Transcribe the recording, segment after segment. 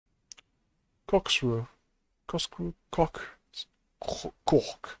Corkscrew. Corkscrew. Corkscrew.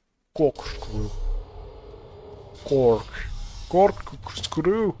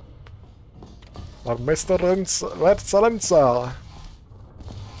 Corkscrew. Maar Mr. RedSilencer.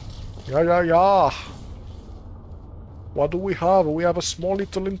 Yeah. What do we have? We have a small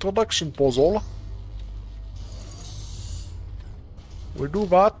little introduction puzzle. We do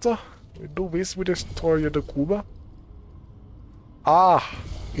that. We do this. We destroy the cube. Ah,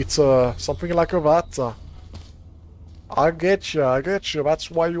 it's something like that. I get you.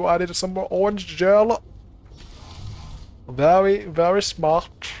 That's why you added some orange gel. Very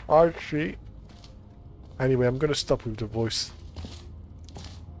smart. I see. Anyway, I'm gonna stop with the voice.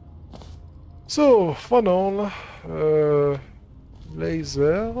 So, funnel,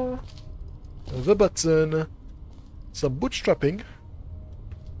 laser, the button, some bootstrapping,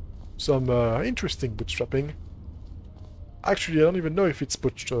 some interesting bootstrapping. Actually, I don't even know if it's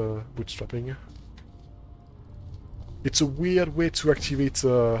bootstrapping. It's a weird way to activate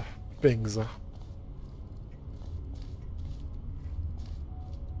things.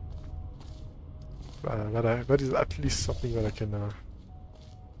 That is at least something that I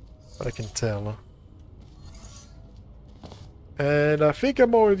can tell. And I think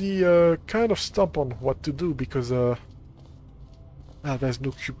I'm already kind of stumped on what to do because there's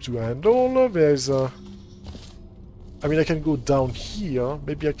no cube to handle. There's I mean, I can go down here.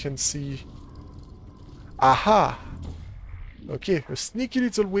 Maybe I can see. Aha! Okay, a sneaky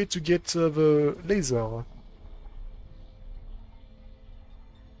little way to get the laser.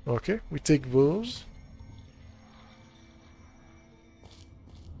 Okay, we take those.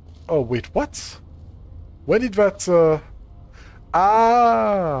 Oh, wait, what? When did that...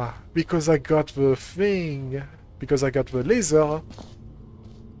 Ah! Because I got the thing. Because I got the laser.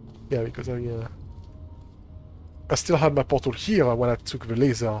 Yeah, because I still had my portal here when I took the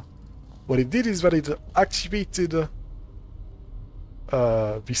laser. What it did is that it activated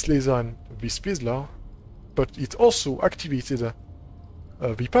this laser and this fizzler, but it also activated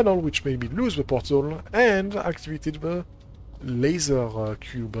the panel, which made me lose the portal, and activated the laser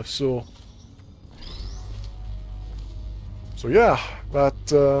cube. So yeah,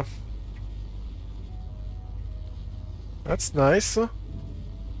 that's nice.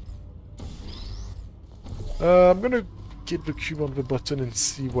 I'm gonna get the cube on the button and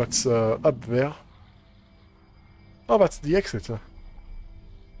see what's up there. Oh, that's the exit.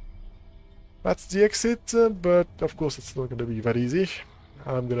 That's the exit, but of course it's not gonna be that easy.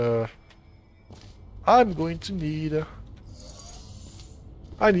 I'm going to need...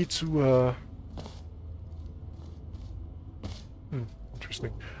 I need to...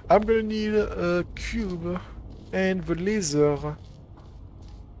 interesting. I'm gonna need a cube and the laser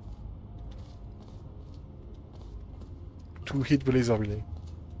to hit the laser relay.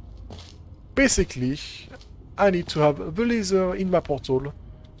 Basically, I need to have the laser in my portal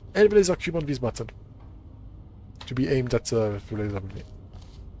and the laser cube on this button to be aimed at the laser relay.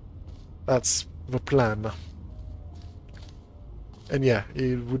 That's the plan. And yeah,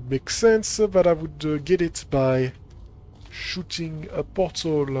 it would make sense that I would get it by shooting a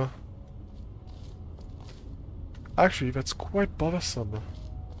portal. Actually, that's quite bothersome.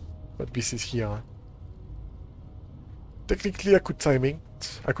 But this is here. Technically, I could time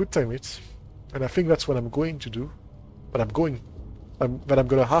it. And I think that's what I'm going to do. But I'm gonna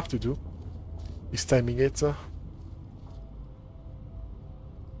have to do is timing it.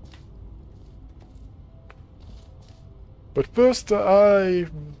 But first,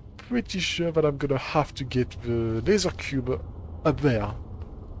 I'm pretty sure that I'm gonna have to get the laser cube up there.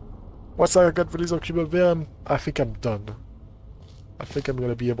 Once I got the laser cube up there, I think I'm done. I think I'm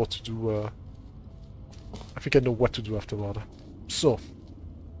gonna be able to do... I think I know what to do afterward. So,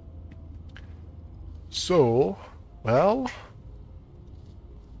 well,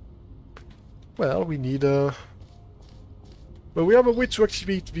 we need a... Well, we have a way to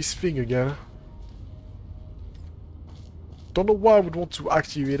activate this thing again. Don't know why I would want to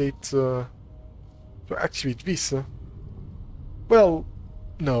activate it, to activate this. Well,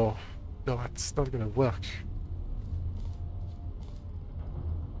 no, it's not gonna work.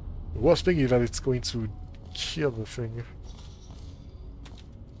 The worst thing is that it's going to kill the thing.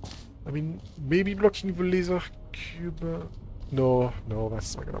 I mean, maybe blocking the laser cube... No,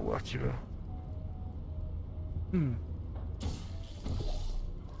 that's not gonna work either.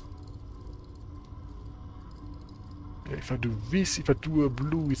 Yeah, if I do this, if I do a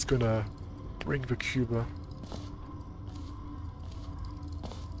blue, it's gonna bring the cube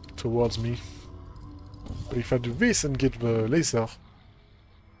towards me. But if I do this and get the laser...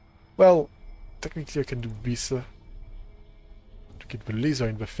 Well, technically I can do this to get the laser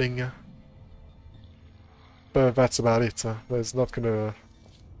in the thing. But that's about it. There's nothing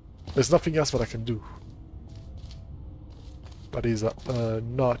else that I can do. That is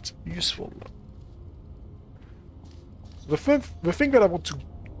not useful. The thing that I want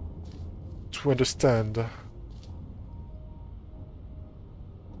to understand.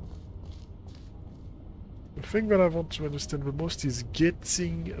 The thing that I want to understand the most is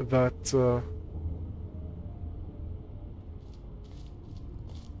getting that.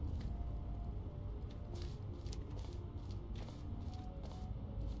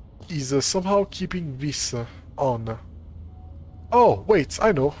 Is somehow keeping this on. Oh, wait,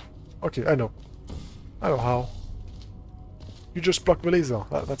 I know. Okay, I know. I know how. You just block the laser.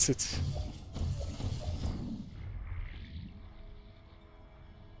 That's it.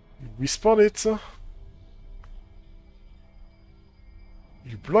 You respawn it.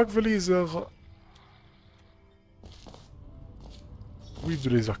 You block the laser with the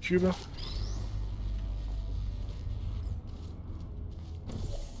laser cube.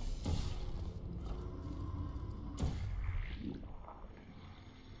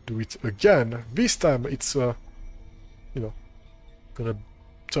 Do it again. This time it's you know, gonna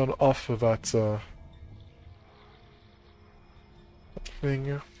turn off that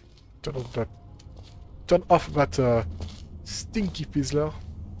thing. Turn off that stinky fizzler.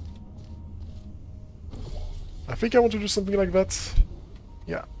 I think I want to do something like that.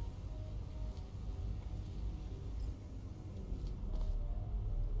 Yeah.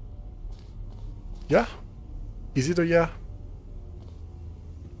 Yeah? Is it a yeah?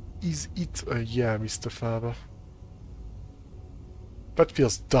 Is it a yeah, Mr. Faber? That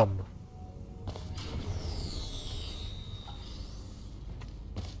feels dumb.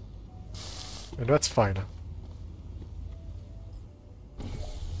 And that's fine.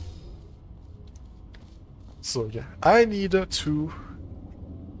 So yeah, I need to...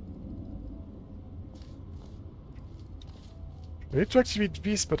 I need to activate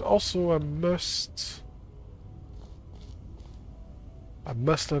this, but also I mustn't... I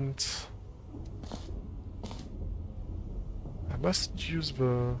mustn't use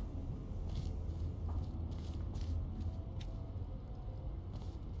the...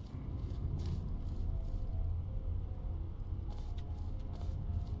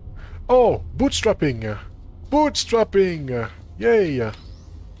 Oh! Bootstrapping! Bootstrapping! Yay!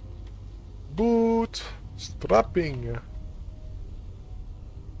 Bootstrapping!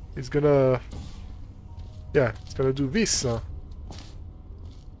 It's gonna... Yeah, it's gonna do this.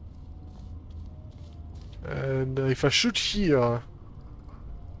 And if I shoot here...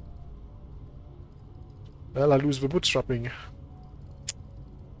 Well, I lose the bootstrapping.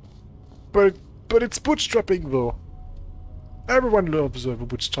 But it's bootstrapping, though. Everyone loves the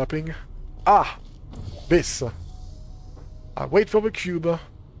bootstrapping. Ah! This. I wait for the cube. I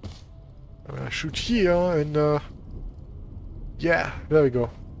shoot here, and... yeah, there we go.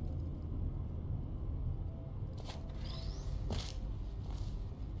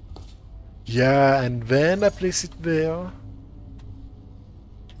 Yeah, and then I place it there.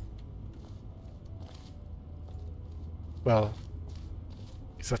 Well,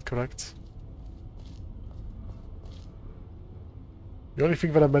 is that correct? The only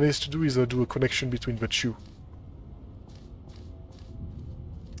thing that I managed to do is do a connection between the two.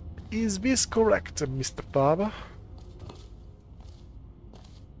 Is this correct, Mr. Faber?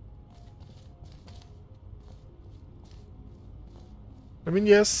 I mean,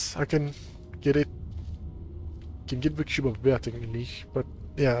 yes, I can get it. Can get the cube up there technically, but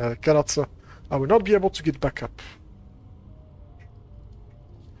yeah, I cannot. I will not be able to get back up.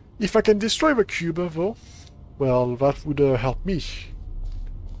 If I can destroy the cube, though, well, that would help me.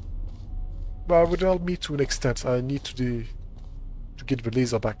 Well, it would help me to an extent. I need to get the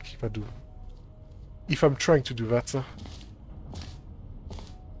laser back if I do. If I'm trying to do that.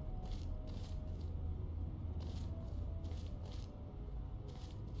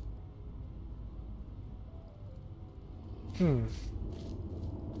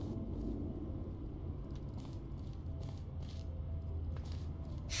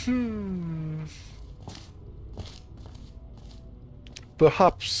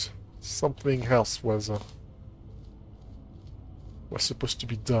 Perhaps something else was supposed to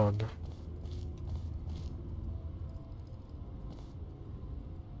be done.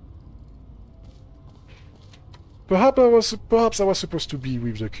 Perhaps I was supposed to be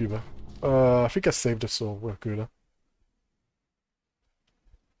with the cube. I think I saved it, so we're good.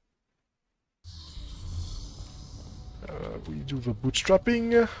 We do the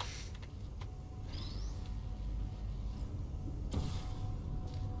bootstrapping.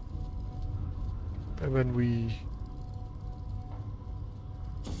 And then we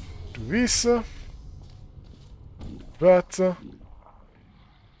do this. that.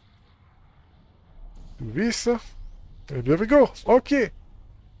 Do this. And there we go. Okay.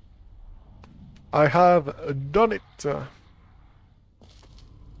 I have done it.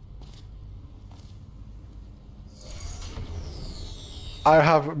 I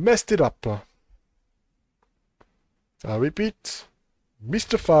have messed it up. I repeat,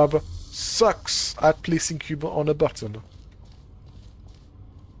 Mr. Fab sucks at placing cube on a button.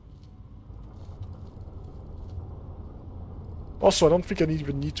 Also, I don't think I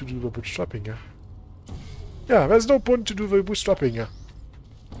even need to do the bootstrapping. Yeah, there's no point to do the bootstrapping.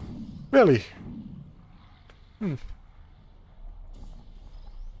 Really?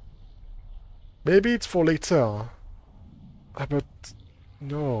 Maybe it's for later. But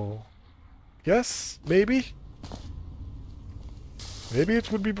no. Yes? Maybe? Maybe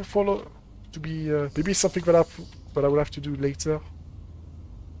it would be before to be maybe something that I would have to do later.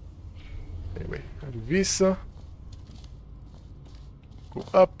 Anyway, I do this. Go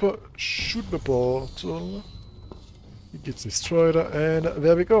up, shoot the portal. It gets destroyed, and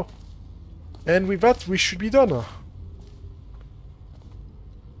there we go. And with that, we should be done.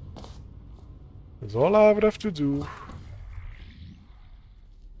 That's all I would have to do.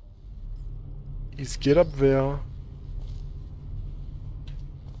 Is get up there.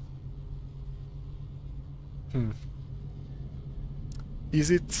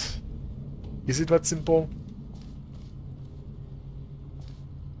 Is it that simple?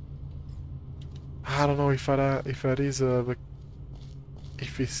 I don't know if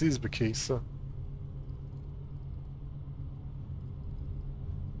this is the case.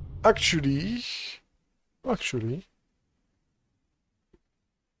 Actually,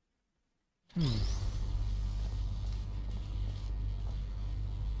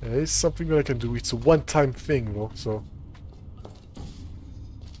 there is something that I can do. It's a one-time thing, though, so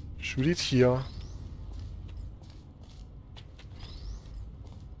shoot it here.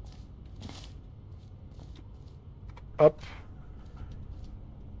 Up.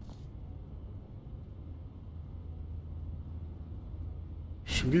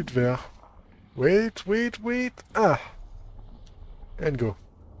 Shoot it there. Wait. Ah! And go.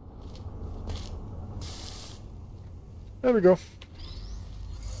 There we go.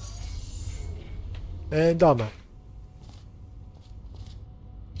 And done.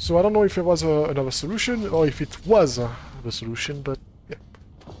 So I don't know if there was another solution, or if it was the solution, but yeah.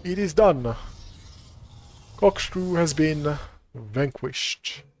 It is done. Corkscrew has been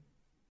vanquished.